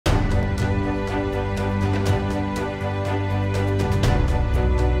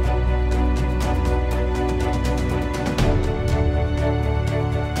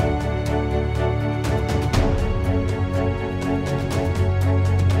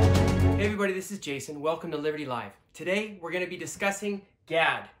everybody, this is Jason. Welcome to Liberty Live. Today we're going to be discussing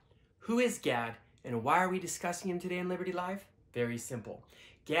GAD. Who is GAD and why are we discussing him today in Liberty Live? Very simple.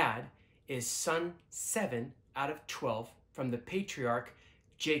 GAD is son 7 out of 12 from the patriarch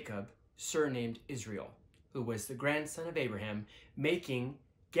Jacob, surnamed Israel, who was the grandson of Abraham, making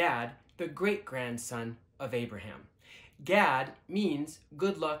GAD the great-grandson of Abraham. GAD means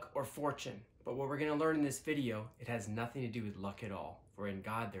good luck or fortune, but what we're going to learn in this video, it has nothing to do with luck at all. For in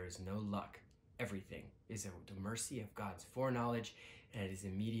God there is no luck. Everything is the mercy of God's foreknowledge and His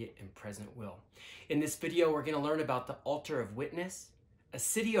immediate and present will. In this video, we're going to learn about the altar of witness, a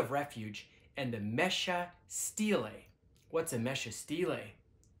city of refuge, and the Mesha Stele. What's a Mesha Stele?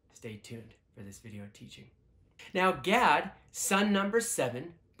 Stay tuned for this video teaching. Now, Gad, son number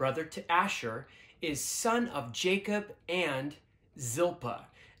 7, brother to Asher, is son of Jacob and Zilpah.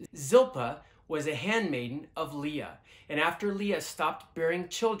 Zilpah was a handmaiden of Leah. And after Leah stopped bearing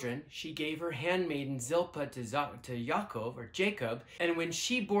children, she gave her handmaiden Zilpah to Jacob. And when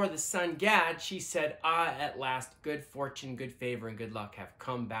she bore the son Gad, she said, at last, good fortune, good favor, and good luck have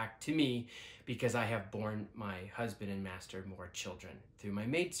come back to me because I have borne my husband and master more children through my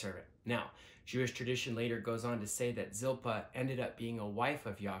maidservant. Now, Jewish tradition later goes on to say that Zilpah ended up being a wife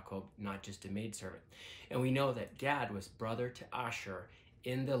of Jacob, not just a maidservant. And we know that Gad was brother to Asher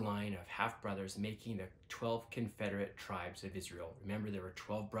in the line of half-brothers, making the 12 confederate tribes of Israel. Remember, there were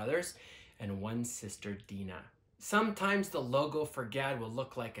 12 brothers and one sister, Dinah. Sometimes the logo for Gad will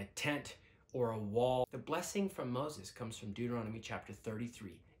look like a tent or a wall. The blessing from Moses comes from Deuteronomy chapter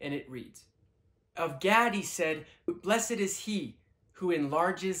 33, and it reads, of Gad he said, blessed is he who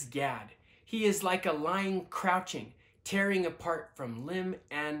enlarges Gad. He is like a lion crouching, tearing apart from limb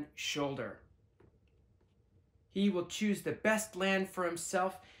and shoulder. He will choose the best land for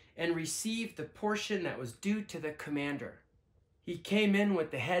himself and receive the portion that was due to the commander. He came in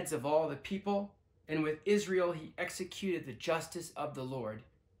with the heads of all the people, and with Israel he executed the justice of the Lord,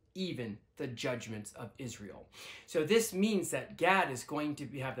 even the judgments of Israel. So this means that Gad is going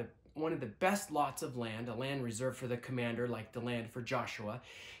to have one of the best lots of land, a land reserved for the commander, like the land for Joshua.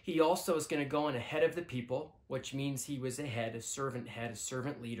 He also is going to go on ahead of the people, which means he was a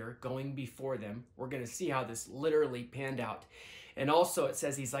servant leader, going before them. We're going to see how this literally panned out. And also it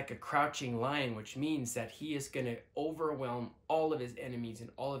says he's like a crouching lion, which means that he is going to overwhelm all of his enemies and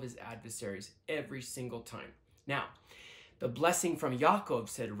all of his adversaries every single time. Now, the blessing from Jacob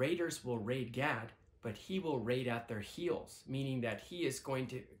said raiders will raid Gad, but he will raid at their heels, meaning that he is going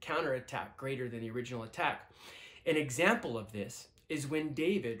to counterattack greater than the original attack. An example of this is when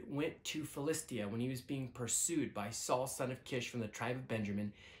David went to Philistia, when he was being pursued by Saul, son of Kish, from the tribe of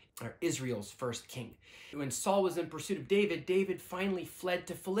Benjamin, or Israel's first king. When Saul was in pursuit of David, David finally fled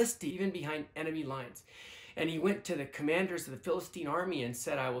to Philistia, even behind enemy lines. And he went to the commanders of the Philistine army and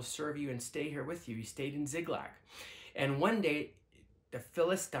said, I will serve you and stay here with you. He stayed in Ziklag. And one day, the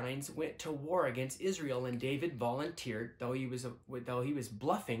Philistines went to war against Israel, and David volunteered, though he was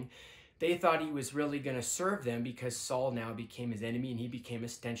bluffing. They thought he was really going to serve them because Saul now became his enemy and he became a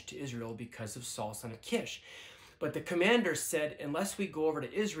stench to Israel because of Saul, son of Kish. But the commander said, unless we go over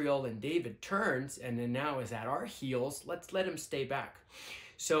to Israel and David turns and then now is at our heels, let's let him stay back.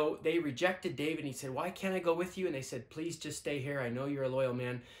 So they rejected David, and he said, why can't I go with you? And they said, please just stay here. I know you're a loyal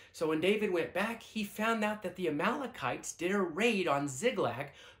man. So when David went back, he found out that the Amalekites did a raid on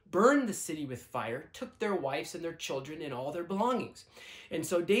Ziklag, burned the city with fire, took their wives and their children and all their belongings. And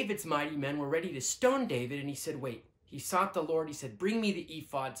so David's mighty men were ready to stone David, and he said, wait. He sought the Lord. He said, bring me the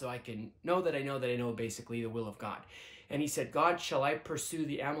ephod so I can know that I know basically the will of God. And he said, God, shall I pursue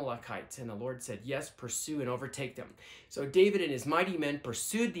the Amalekites? And the Lord said, yes, pursue and overtake them. So David and his mighty men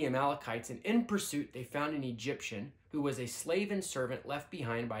pursued the Amalekites, and in pursuit they found an Egyptian who was a slave and servant left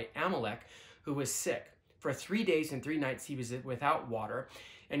behind by Amalek, who was sick. For 3 days and 3 nights he was without water,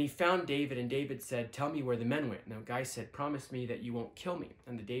 and he found David, and David said, tell me where the men went. And the guy said, promise me that you won't kill me.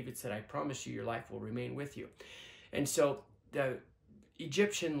 And the David said, I promise you your life will remain with you. And so the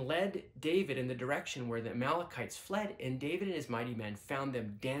Egyptian led David in the direction where the Amalekites fled, and David and his mighty men found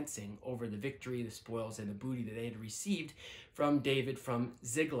them dancing over the victory, the spoils, and the booty that they had received from David from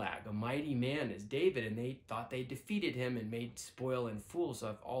Ziklag. A mighty man is David, and they thought they defeated him and made spoil and fools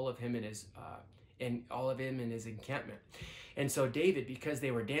of all of him and his encampment. And so David, because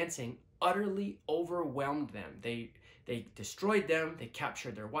they were dancing, utterly overwhelmed them. They destroyed them. They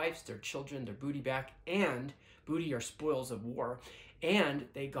captured their wives, their children, their booty back, and booty are spoils of war. And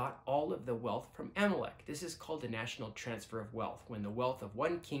they got all of the wealth from Amalek. This is called a national transfer of wealth, when the wealth of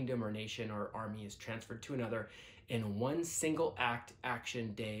one kingdom or nation or army is transferred to another, in one single act,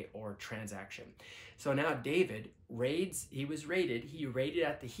 action, day, or transaction. So now David raids, he raided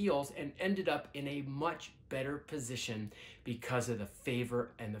at the heels and ended up in a much better position because of the favor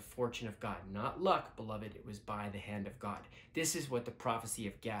and the fortune of God. Not luck, beloved, it was by the hand of God. This is what the prophecy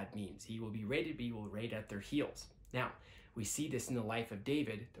of Gad means. He will be raided, but he will raid at their heels. Now, we see this in the life of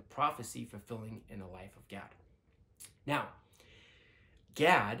David, the prophecy fulfilling in the life of Gad. Now,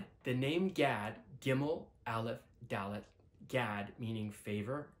 Gad, the name Gad, Gimel, Aleph, Dalet, Gad, meaning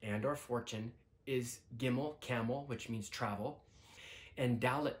favor and or fortune, is Gimel, camel, which means travel, and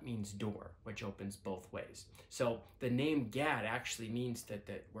Dalet means door, which opens both ways. So the name Gad actually means that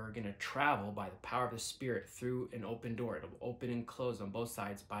we're going to travel by the power of the Spirit through an open door. It'll open and close on both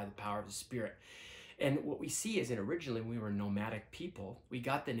sides by the power of the Spirit. And what we see is that originally we were nomadic people. We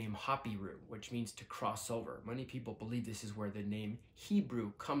got the name Hapiru, which means to cross over. Many people believe this is where the name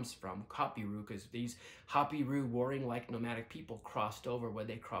Hebrew comes from, Hapiru, because these Hapiru, warring like nomadic people, crossed over. Where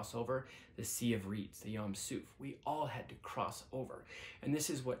they cross over? The Sea of Reeds, the Yam Suf. We all had to cross over. And this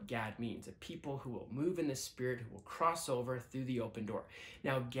is what Gad means, a people who will move in the Spirit, who will cross over through the open door.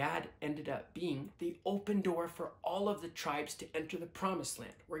 Now, Gad ended up being the open door for all of the tribes to enter the promised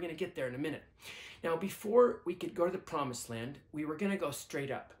land. We're going to get there in a minute. Now, before we could go to the promised land, we were going to go straight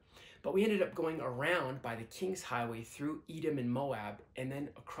up. But we ended up going around by the King's Highway through Edom and Moab and then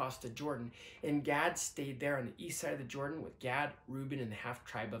across the Jordan. And Gad stayed there on the east side of the Jordan with Gad, Reuben, and the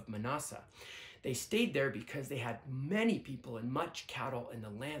half-tribe of Manasseh. They stayed there because they had many people and much cattle in the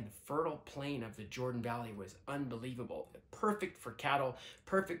land. The fertile plain of the Jordan Valley was unbelievable. Perfect for cattle,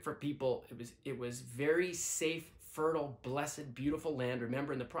 perfect for people. It was very safe, fertile, blessed, beautiful land.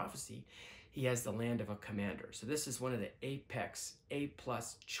 Remember in the prophecy, he has the land of a commander. So this is one of the apex,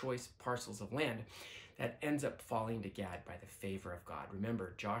 A-plus choice parcels of land that ends up falling to Gad by the favor of God.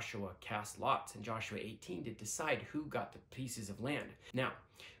 Remember, Joshua cast lots in Joshua 18 to decide who got the pieces of land. Now,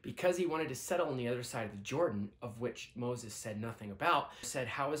 because he wanted to settle on the other side of the Jordan, of which Moses said nothing about, said,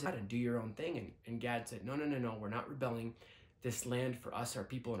 how is it? And do your own thing. And Gad said, no, we're not rebelling. This land for us, our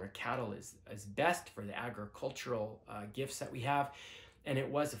people, and our cattle is best for the agricultural gifts that we have. And it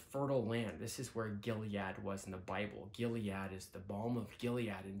was a fertile land. This is where Gilead was in the Bible. Gilead is the balm of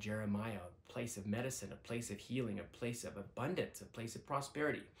Gilead in Jeremiah, a place of medicine, a place of healing, a place of abundance, a place of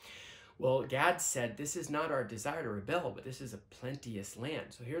prosperity. Well, Gad said, this is not our desire to rebel, but this is a plenteous land.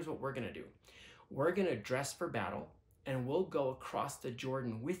 So here's what we're going to do. We're going to dress for battle, and we'll go across the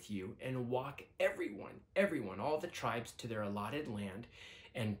Jordan with you and walk everyone, all the tribes to their allotted land,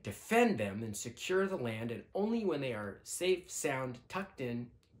 and defend them and secure the land. And only when they are safe, sound, tucked in,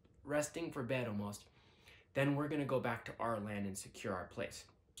 resting for bed almost, then we're going to go back to our land and secure our place.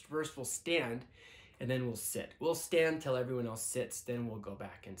 First we'll stand, and then we'll sit. We'll stand till everyone else sits, then we'll go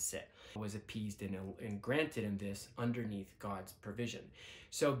back and sit. I was appeased and granted him this underneath God's provision.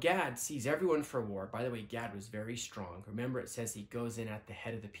 So Gad sees everyone for war. By the way, Gad was very strong. Remember, it says he goes in at the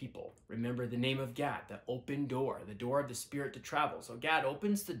head of the people. Remember the name of Gad, the open door, the door of the Spirit to travel. So Gad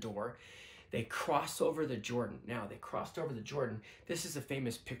opens the door. They cross over the Jordan. Now, they crossed over the Jordan. This is a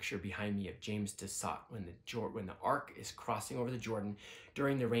famous picture behind me of James Tissot when the ark is crossing over the Jordan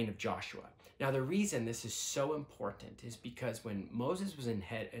during the reign of Joshua. Now, the reason this is so important is because when Moses was the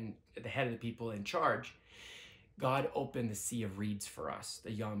head of the people in charge, God opened the Sea of Reeds for us,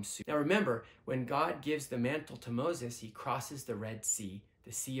 the Yam Suf. Now remember, when God gives the mantle to Moses, he crosses the Red Sea,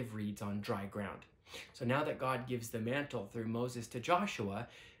 the Sea of Reeds, on dry ground. So now that God gives the mantle through Moses to Joshua,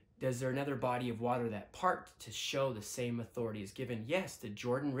 is there another body of water that part to show the same authority is given? Yes, the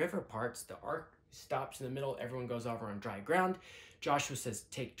Jordan River parts, the ark stops in the middle, everyone goes over on dry ground. Joshua says,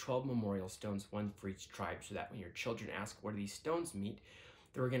 take 12 memorial stones, one for each tribe, so that when your children ask, what do these stones mean?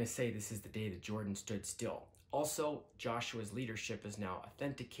 They're going to say, this is the day that Jordan stood still. Also, Joshua's leadership is now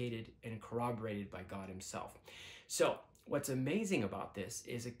authenticated and corroborated by God himself. So what's amazing about this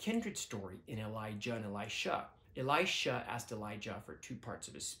is a kindred story in Elijah and Elisha. Elisha asked Elijah for 2 parts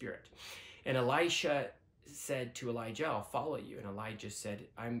of his spirit. And Elisha said to Elijah, I'll follow you. And Elijah said,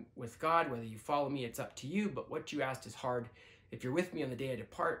 I'm with God. Whether you follow me, it's up to you. But what you asked is hard. If you're with me on the day I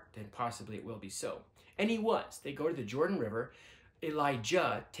depart, then possibly it will be so. And he was. They go to the Jordan River.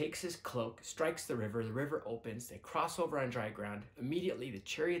 Elijah takes his cloak, strikes the river opens, they cross over on dry ground. Immediately the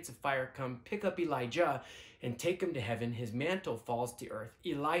chariots of fire come, pick up Elijah, and take him to heaven. His mantle falls to earth.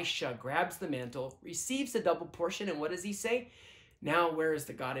 Elisha grabs the mantle, receives the double portion, and what does he say? Now where is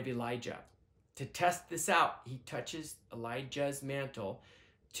the God of Elijah? To test this out, he touches Elijah's mantle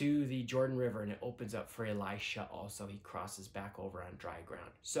to the Jordan River, and it opens up for Elisha also. He crosses back over on dry ground.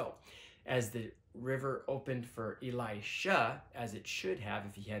 So As the river opened for Elisha, as it should have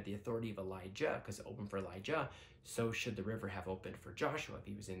if he had the authority of Elijah, because it opened for Elijah, so should the river have opened for Joshua if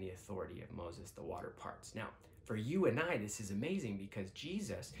he was in the authority of Moses, the water parts. Now, for you and I, this is amazing because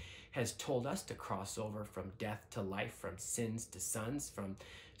Jesus has told us to cross over from death to life, from sins to sons, from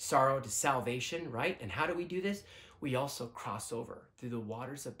sorrow to salvation, right? And how do we do this? We also cross over through the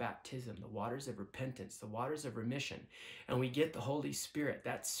waters of baptism, the waters of repentance, the waters of remission, and we get the Holy Spirit,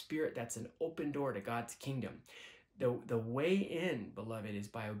 that's an open door to God's kingdom. The way in, beloved, is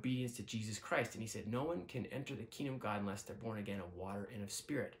by obedience to Jesus Christ. And he said, no one can enter the kingdom of God unless they're born again of water and of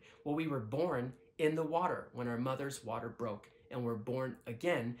spirit. Well, we were born in the water when our mother's water broke, and we're born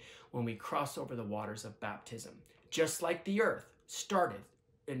again when we cross over the waters of baptism. Just like the earth started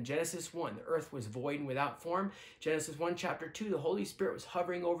in Genesis 1, the earth was void and without form. Genesis 1, chapter 2, the Holy Spirit was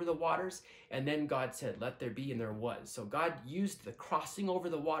hovering over the waters, and then God said, let there be, and there was. So God used the crossing over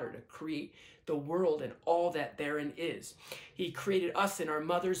the water to create the world and all that therein is. He created us in our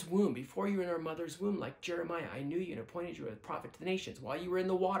mother's womb. Before you were in our mother's womb, like Jeremiah, I knew you and appointed you as a prophet to the nations while you were in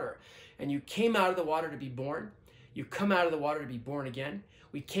the water. And you came out of the water to be born. You come out of the water to be born again.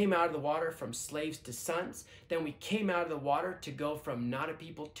 We came out of the water from slaves to sons. Then we came out of the water to go from not a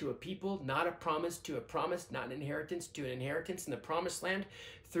people to a people, not a promise to a promise, not an inheritance to an inheritance in the promised land,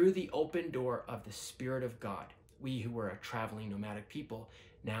 through the open door of the Spirit of God. We who were a traveling nomadic people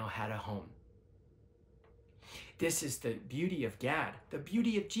now had a home. This is the beauty of GAD. The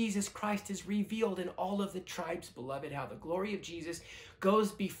beauty of Jesus Christ is revealed in all of the tribes, beloved, how the glory of Jesus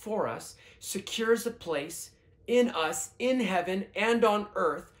goes before us, secures a place in us, in heaven and on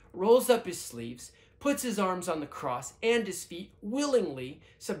earth, rolls up his sleeves, puts his arms on the cross and his feet, willingly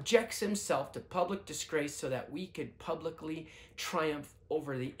subjects himself to public disgrace so that we could publicly triumph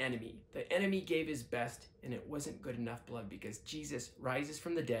over the enemy. The enemy gave his best, and it wasn't good enough, beloved, because Jesus rises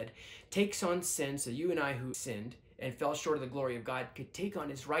from the dead, takes on sin, so you and I who sinned and fell short of the glory of God could take on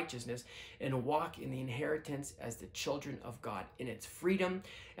his righteousness and walk in the inheritance as the children of God, in its freedom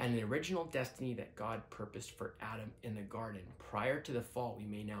and the original destiny that God purposed for Adam in the garden. Prior to the fall, we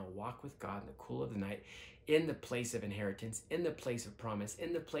may now walk with God in the cool of the night, in the place of inheritance, in the place of promise,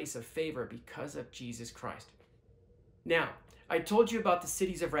 in the place of favor because of Jesus Christ. Now, I told you about the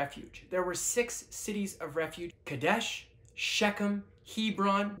cities of refuge. There were 6 cities of refuge: Kadesh, Shechem,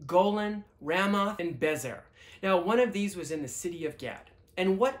 Hebron, Golan, Ramoth, and Bezer. Now, one of these was in the city of Gad.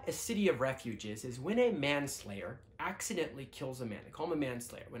 And what a city of refuge is when a manslayer accidentally kills a man. They call him a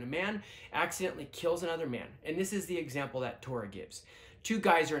manslayer. When a man accidentally kills another man, and this is the example that Torah gives. 2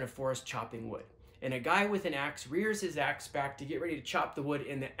 guys are in a forest chopping wood, and a guy with an axe rears his axe back to get ready to chop the wood,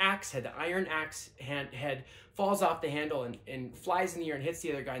 and the axe head, the iron axe head, falls off the handle and flies in the air and hits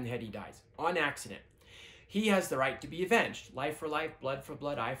the other guy in the head. He dies on accident. He has the right to be avenged. Life for life, blood for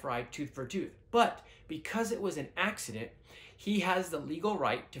blood, eye for eye, tooth for tooth. But because it was an accident, he has the legal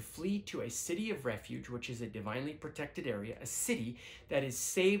right to flee to a city of refuge, which is a divinely protected area, a city that is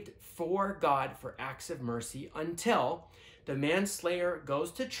saved for God for acts of mercy until the manslayer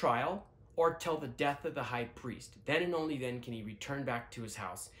goes to trial or till the death of the high priest. Then and only then can he return back to his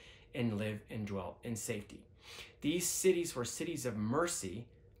house and live and dwell in safety. These cities were cities of mercy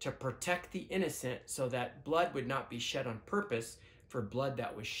to protect the innocent so that blood would not be shed on purpose for blood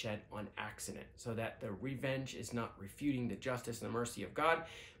that was shed on accident, so that the revenge is not refuting the justice and the mercy of God,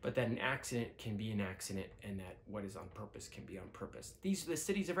 but that an accident can be an accident and that what is on purpose can be on purpose. These are the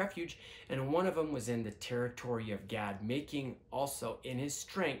cities of refuge, and one of them was in the territory of Gad, making also in his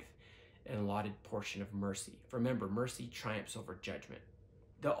strength an allotted portion of mercy. Remember, mercy triumphs over judgment.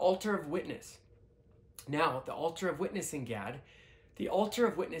 The altar of witness. Now, the altar of witness in Gad, the altar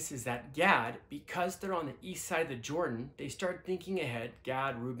of witness is that Gad, because they're on the east side of the Jordan, they started thinking ahead,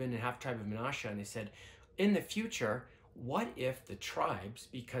 Gad, Reuben, and half tribe of Manasseh, and they said, in the future, what if the tribes,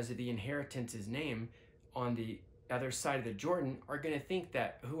 because of the inheritance's name on the other side of the Jordan, are going to think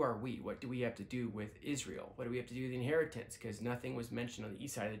that, who are we? What do we have to do with Israel? What do we have to do with the inheritance? Because nothing was mentioned on the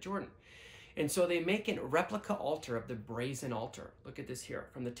east side of the Jordan. And so they make a replica altar of the brazen altar. Look at this here,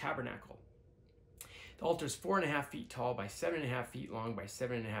 from the tabernacle. The altar is 4.5 feet tall by 7.5 feet long by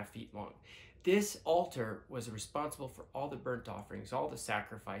 7.5 feet long. This altar was responsible for all the burnt offerings, all the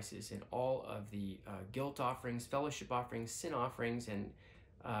sacrifices, and all of the guilt offerings, fellowship offerings, sin offerings,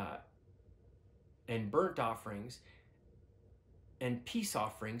 and burnt offerings, and peace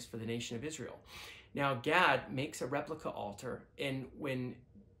offerings for the nation of Israel. Now Gad makes a replica altar, and when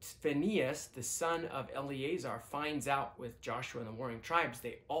Phinehas, the son of Eleazar, finds out with Joshua and the warring tribes,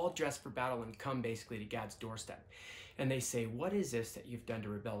 they all dress for battle and come basically to Gad's doorstep. And they say, what is this that you've done to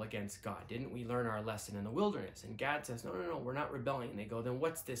rebel against God? Didn't we learn our lesson in the wilderness? And Gad says, no, no, no, we're not rebelling. And they go, then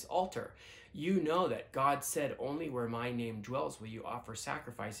what's this altar? You know that God said, only where my name dwells will you offer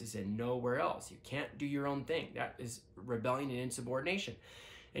sacrifices and nowhere else. You can't do your own thing. That is rebellion and insubordination.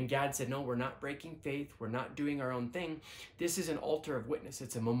 And Gad said, no, we're not breaking faith. We're not doing our own thing. This is an altar of witness.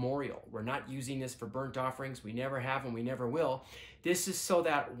 It's a memorial. We're not using this for burnt offerings. We never have and we never will. This is so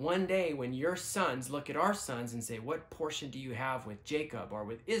that one day when your sons look at our sons and say, what portion do you have with Jacob or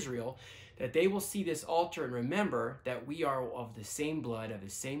with Israel? That they will see this altar and remember that we are of the same blood, of the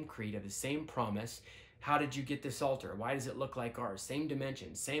same creed, of the same promise. How did you get this altar? Why does it look like ours? Same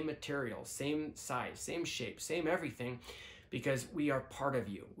dimensions, same material, same size, same shape, same everything. Because we are part of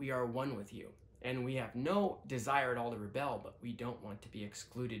you. We are one with you. And we have no desire at all to rebel, but we don't want to be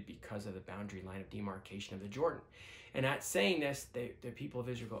excluded because of the boundary line of demarcation of the Jordan. And at saying this, the people of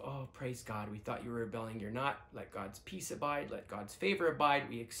Israel go, oh, praise God. We thought you were rebelling. You're not. Let God's peace abide. Let God's favor abide.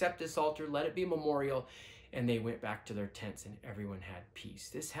 We accept this altar. Let it be a memorial. And they went back to their tents and everyone had peace.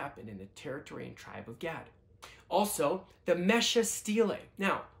 This happened in the territory and tribe of Gad. Also, the Mesha Stele.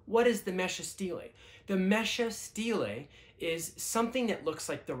 Now, what is the Mesha Stele? The Mesha Stele is something that looks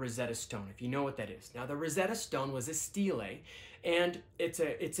like the Rosetta Stone, if you know what that is. Now, the Rosetta Stone was a stele, and it's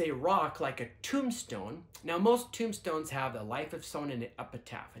a rock like a tombstone. Now, most tombstones have the life of someone and an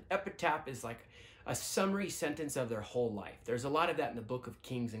epitaph. An epitaph is like a summary sentence of their whole life. There's a lot of that in the book of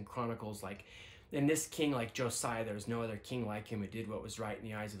Kings and Chronicles, like in this king like Josiah, there was no other king like him who did what was right in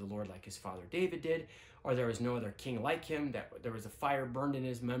the eyes of the Lord like his father David did, or there was no other king like him, that there was a fire burned in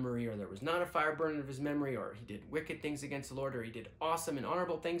his memory, or there was not a fire burned in his memory, or he did wicked things against the Lord, or he did awesome and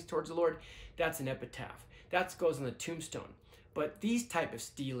honorable things towards the Lord. That's an epitaph. That goes on the tombstone. But these type of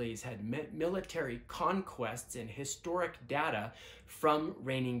steles had military conquests and historic data from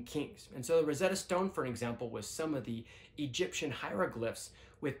reigning kings. And so the Rosetta Stone, for example, was some of the Egyptian hieroglyphs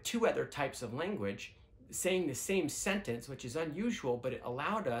with two other types of language saying the same sentence, which is unusual, but it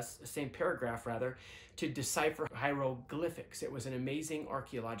allowed us, the same paragraph rather, to decipher hieroglyphics. It was an amazing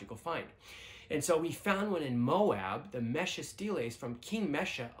archaeological find. And so we found one in Moab, the Mesha Steles from King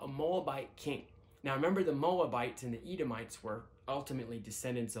Mesha, a Moabite king. Now remember, the Moabites and the Edomites were ultimately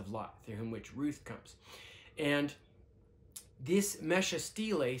descendants of Lot, through whom which Ruth comes. And this Mesha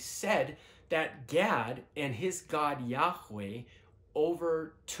Stele said that Gad and his God Yahweh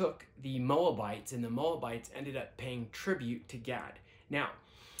overtook the Moabites, and the Moabites ended up paying tribute to Gad. Now,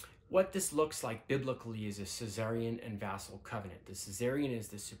 what this looks like biblically is a suzerain and vassal covenant. The suzerain is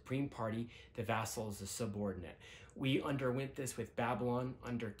the supreme party, the vassal is the subordinate. We underwent this with Babylon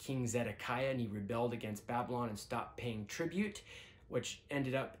under King Zedekiah, and he rebelled against Babylon and stopped paying tribute, which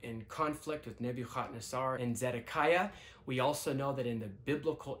ended up in conflict with Nebuchadnezzar and Zedekiah. We also know that in the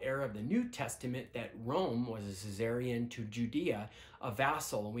biblical era of the New Testament that Rome was a suzerain to Judea, a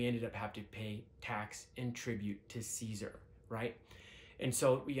vassal, and we ended up having to pay tax and tribute to Caesar, right? And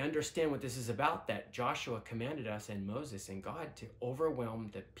so we understand what this is about, that Joshua commanded us and Moses and God to overwhelm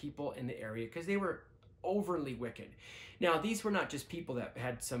the people in the area because they were overly wicked. Now, these were not just people that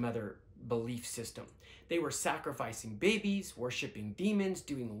had some other belief system. They were sacrificing babies, worshiping demons,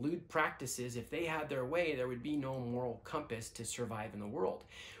 doing lewd practices. If they had their way, there would be no moral compass to survive in the world.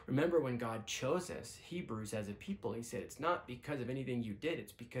 Remember, when God chose us, Hebrews, as a people, he said, it's not because of anything you did,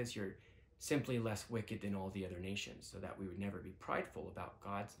 it's because you're simply less wicked than all the other nations, so that we would never be prideful about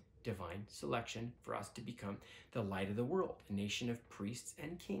God's divine selection for us to become the light of the world, a nation of priests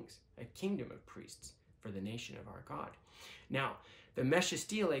and kings, a kingdom of priests for the nation of our God. Now, the Mesha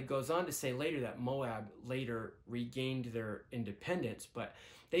Stele goes on to say later that Moab later regained their independence, but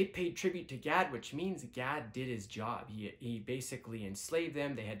they paid tribute to Gad, which means Gad did his job. He basically enslaved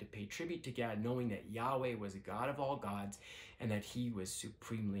them. They had to pay tribute to Gad, knowing that Yahweh was a God of all gods and that he was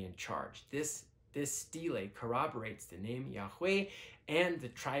supremely in charge. This stele corroborates the name Yahweh and the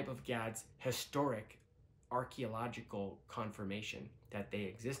tribe of Gad's historic archaeological confirmation that they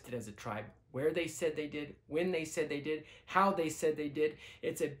existed as a tribe, where they said they did, when they said they did, how they said they did.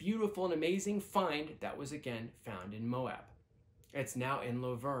 It's a beautiful and amazing find that was again found in Moab. It's now in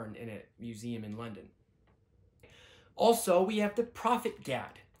Laverne in a museum in London. Also, we have the prophet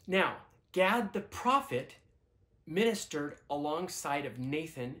Gad. Now, Gad the prophet ministered alongside of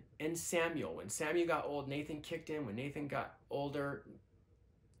Nathan and Samuel. When Samuel got old, Nathan kicked in. When Nathan got older,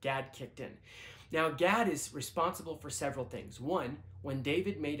 Gad kicked in. Now, Gad is responsible for several things. One, when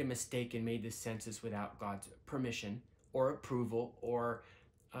David made a mistake and made the census without God's permission or approval or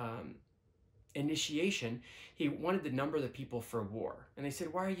initiation, he wanted to number the people for war. And they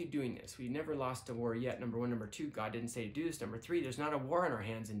said, why are you doing this? We've never lost a war yet, number one. Number two, God didn't say to do this. Number three, there's not a war on our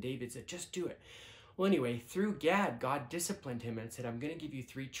hands. And David said, just do it. Well, anyway, through Gad, God disciplined him and said, I'm going to give you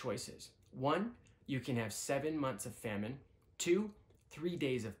 3 choices. 1, you can have 7 months of famine. 2, 3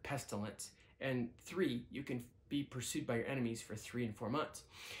 days of pestilence. And 3, you can be pursued by your enemies for 3 and 4 months.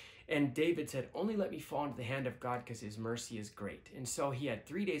 And David said, only let me fall into the hand of God because his mercy is great. And so he had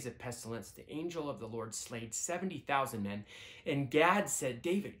 3 days of pestilence. The angel of the Lord slayed 70,000 men. And Gad said,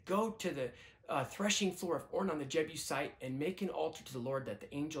 David, go to the threshing floor of Ornan the Jebusite and make an altar to the Lord, that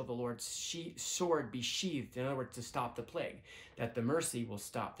the angel of the Lord's sword be sheathed. In other words, to stop the plague, that the mercy will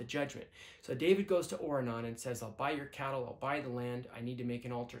stop the judgment. So David goes to Ornan and says, I'll buy your cattle, I'll buy the land, I need to make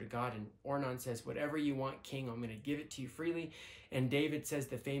an altar to God. And Ornan says, whatever you want, king, I'm going to give it to you freely. And David says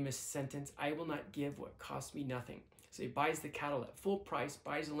the famous sentence, I will not give what costs me nothing. So he buys the cattle at full price,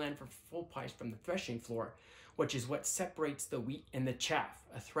 buys the land for full price from the threshing floor, which is what separates the wheat and the chaff,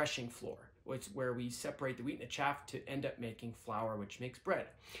 a threshing floor, which is where we separate the wheat and the chaff to end up making flour, which makes bread.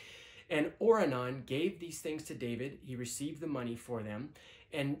 And Ornan gave these things to David. He received the money for them.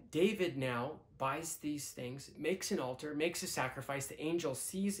 And David now buys these things, makes an altar, makes a sacrifice. The angel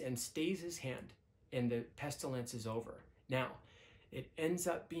sees and stays his hand, and the pestilence is over. Now, it ends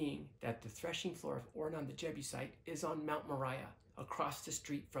up being that the threshing floor of Ornan the Jebusite is on Mount Moriah, across the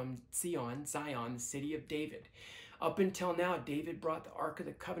street from Zion, the city of David. Up until now, David brought the Ark of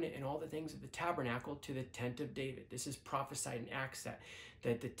the Covenant and all the things of the tabernacle to the tent of David. This is prophesied in Acts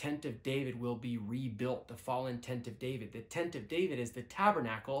that the tent of David will be rebuilt, the fallen tent of David. The tent of David is the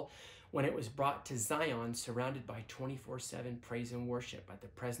tabernacle when it was brought to Zion, surrounded by 24/7 praise and worship. At the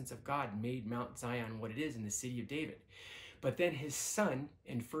presence of God made Mount Zion what it is in the city of David. But then his son,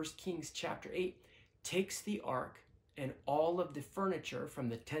 in 1 Kings chapter 8, takes the ark and all of the furniture from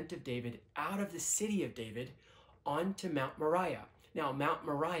the tent of David out of the city of David onto Mount Moriah. Now, Mount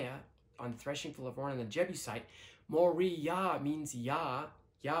Moriah, on the threshing floor of Ornan the Jebusite, Moriah means Yah,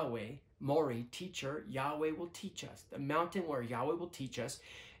 Yahweh. Mori, teacher, Yahweh will teach us. The mountain where Yahweh will teach us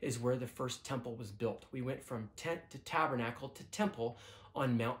is where the first temple was built. We went from tent to tabernacle to temple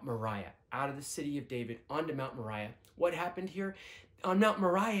on Mount Moriah, out of the city of David onto Mount Moriah. What happened here? On Mount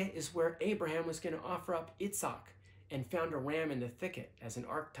Moriah is where Abraham was going to offer up Isaac, and found a ram in the thicket as an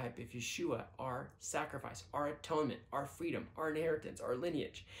archetype of Yeshua, our sacrifice, our atonement, our freedom, our inheritance, our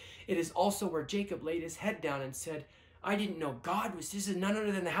lineage. It is also where Jacob laid his head down and said, I didn't know God was, this is none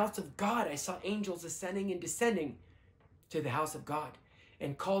other than the house of God. I saw angels ascending and descending to the house of God,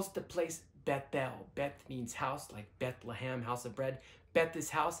 and calls the place Bethel. Beth means house, like Bethlehem, house of bread. Beth is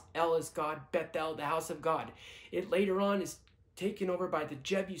house, El is God, Bethel, the house of God. It later on is taken over by the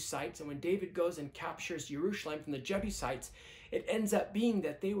Jebusites, and when David goes and captures Jerusalem from the Jebusites, it ends up being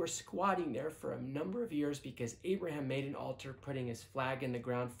that they were squatting there for a number of years because Abraham made an altar, putting his flag in the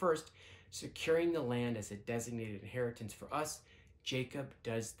ground first, securing the land as a designated inheritance for us. Jacob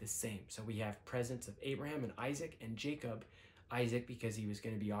does the same. So we have presence of Abraham and Isaac, and Jacob, Isaac because he was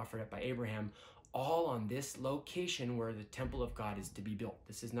going to be offered up by Abraham, all on this location where the temple of God is to be built.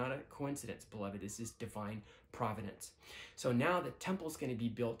 This is not a coincidence, beloved. This is divine providence. So now the temple is going to be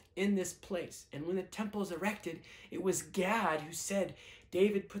built in this place. And when the temple is erected, it was Gad who said,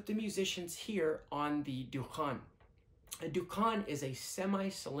 David, put the musicians here on the Dukan. A Dukan is a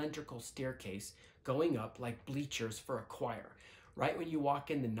semi-cylindrical staircase going up like bleachers for a choir. Right when you walk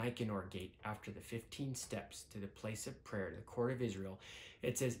in the Nicanor gate after the 15 steps to the place of prayer, the court of Israel,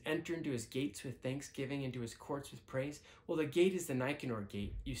 it says, enter into his gates with thanksgiving, into his courts with praise. Well, the gate is the Nicanor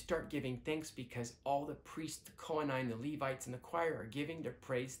gate. You start giving thanks because all the priests, the Kohanim, the Levites, and the choir are giving their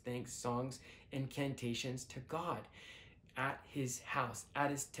praise, thanks, songs, incantations to God at his house,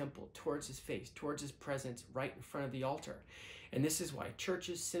 at his temple, towards his face, towards his presence, right in front of the altar. And this is why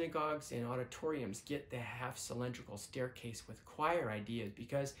churches, synagogues, and auditoriums get the half-cylindrical staircase with choir ideas,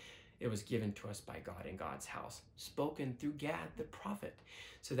 because it was given to us by God in God's house, spoken through Gad the prophet,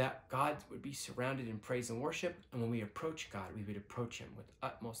 so that God would be surrounded in praise and worship. And when we approach God, we would approach him with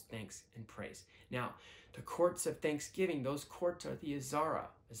utmost thanks and praise. Now, the courts of thanksgiving, those courts are the Azara.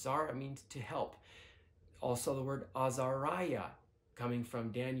 Azara means to help. Also the word Azariah, coming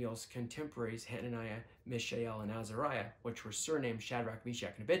from Daniel's contemporaries, Hananiah, Mishael, and Azariah, which were surnamed Shadrach,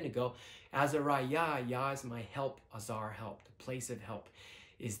 Meshach, and Abednego. Azariah, Yah is my help, Azar help, the place of help,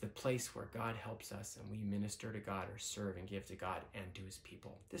 is the place where God helps us and we minister to God or serve and give to God and to his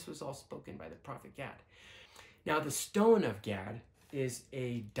people. This was all spoken by the prophet Gad. Now, the stone of Gad is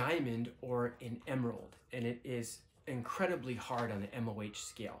a diamond or an emerald, and it is incredibly hard on the MOH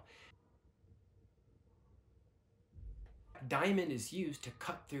scale. Diamond is used to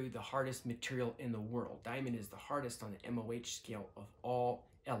cut through the hardest material in the world. Diamond is the hardest on the MOH scale of all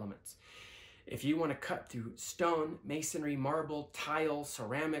elements. If you want to cut through stone, masonry, marble, tile,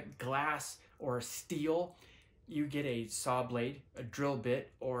 ceramic, glass, or steel, you get a saw blade, a drill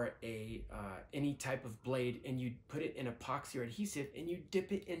bit, or any type of blade, and you put it in epoxy or adhesive, and you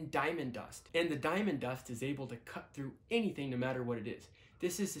dip it in diamond dust. And the diamond dust is able to cut through anything, no matter what it is.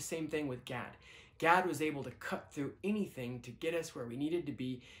 This is the same thing with GAD. GAD was able to cut through anything to get us where we needed to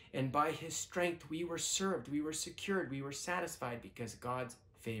be, and by his strength we were served, we were secured, we were satisfied, because God's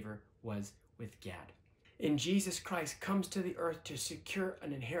favor was with GAD. And Jesus Christ comes to the earth to secure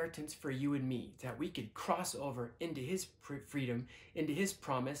an inheritance for you and me, that we could cross over into his freedom, into his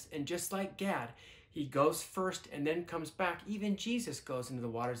promise. And just like GAD, he goes first and then comes back. Even Jesus goes into the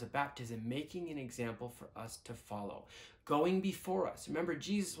waters of baptism, making an example for us to follow, going before us. Remember,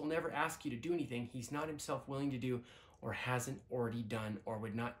 Jesus will never ask you to do anything he's not himself willing to do, or hasn't already done, or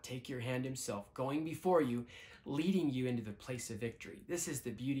would not take your hand himself, going before you, leading you into the place of victory. This is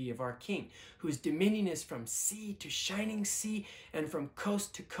the beauty of our King, whose dominion is from sea to shining sea, and from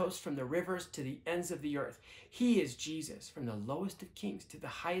coast to coast, from the rivers to the ends of the earth. He is Jesus, from the lowest of kings to the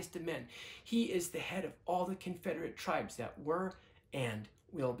highest of men. He is the head of all the confederate tribes that were and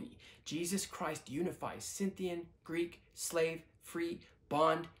will be. Jesus Christ unifies Scythian, Greek, slave, free,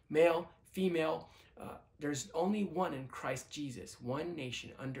 bond, male, female. There's only one in Christ Jesus, one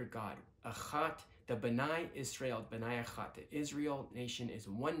nation under God. Achat, the B'nai Israel, B'nai Achat. The Israel nation is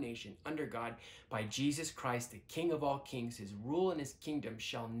one nation under God by Jesus Christ, the King of all kings. His rule and his kingdom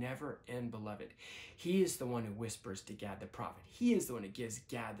shall never end, beloved. He is the one who whispers to Gad the prophet. He is the one who gives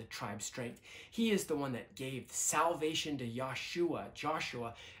Gad the tribe strength. He is the one that gave salvation to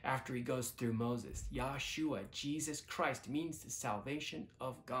Joshua, after he goes through Moses. Yahshua, Jesus Christ, means the salvation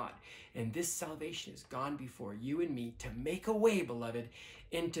of God. And this salvation has gone before you and me to make a way, beloved,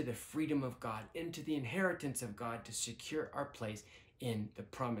 into the freedom of God, into the inheritance of God, to secure our place in the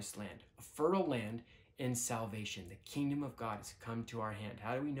promised land, a fertile land in salvation. The kingdom of God has come to our hand.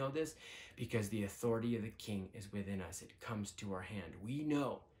 How do we know this? Because the authority of the King is within us. It comes to our hand. We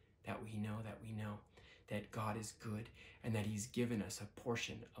know that that God is good, and that he's given us a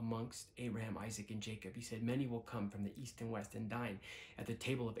portion amongst Abraham, Isaac, and Jacob. He said, many will come from the east and west and dine at the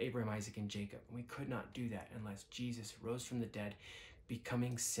table of Abraham, Isaac, and Jacob. And we could not do that unless Jesus rose from the dead,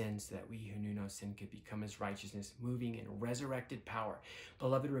 becoming sin, so that we who knew no sin could become his righteousness, moving in resurrected power.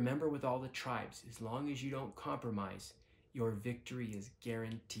 Beloved, remember, with all the tribes, as long as you don't compromise, your victory is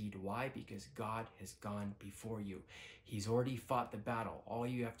guaranteed. Why? Because God has gone before you. He's already fought the battle. All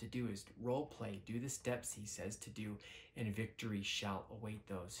you have to do is role play, do the steps he says to do, and victory shall await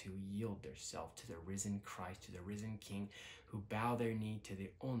those who yield themselves to the risen Christ, to the risen King, who bow their knee to the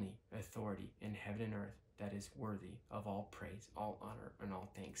only authority in heaven and earth that is worthy of all praise, all honor, and all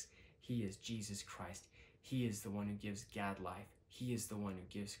thanks. He is Jesus Christ. He is the one who gives GAD life. He is the one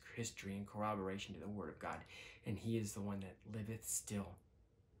who gives history and corroboration to the word of God. And he is the one that liveth still.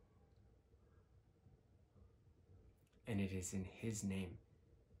 And it is in his name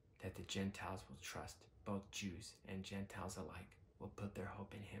that the Gentiles will trust. Both Jews and Gentiles alike will put their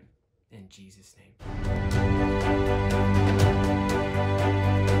hope in him. In Jesus' name.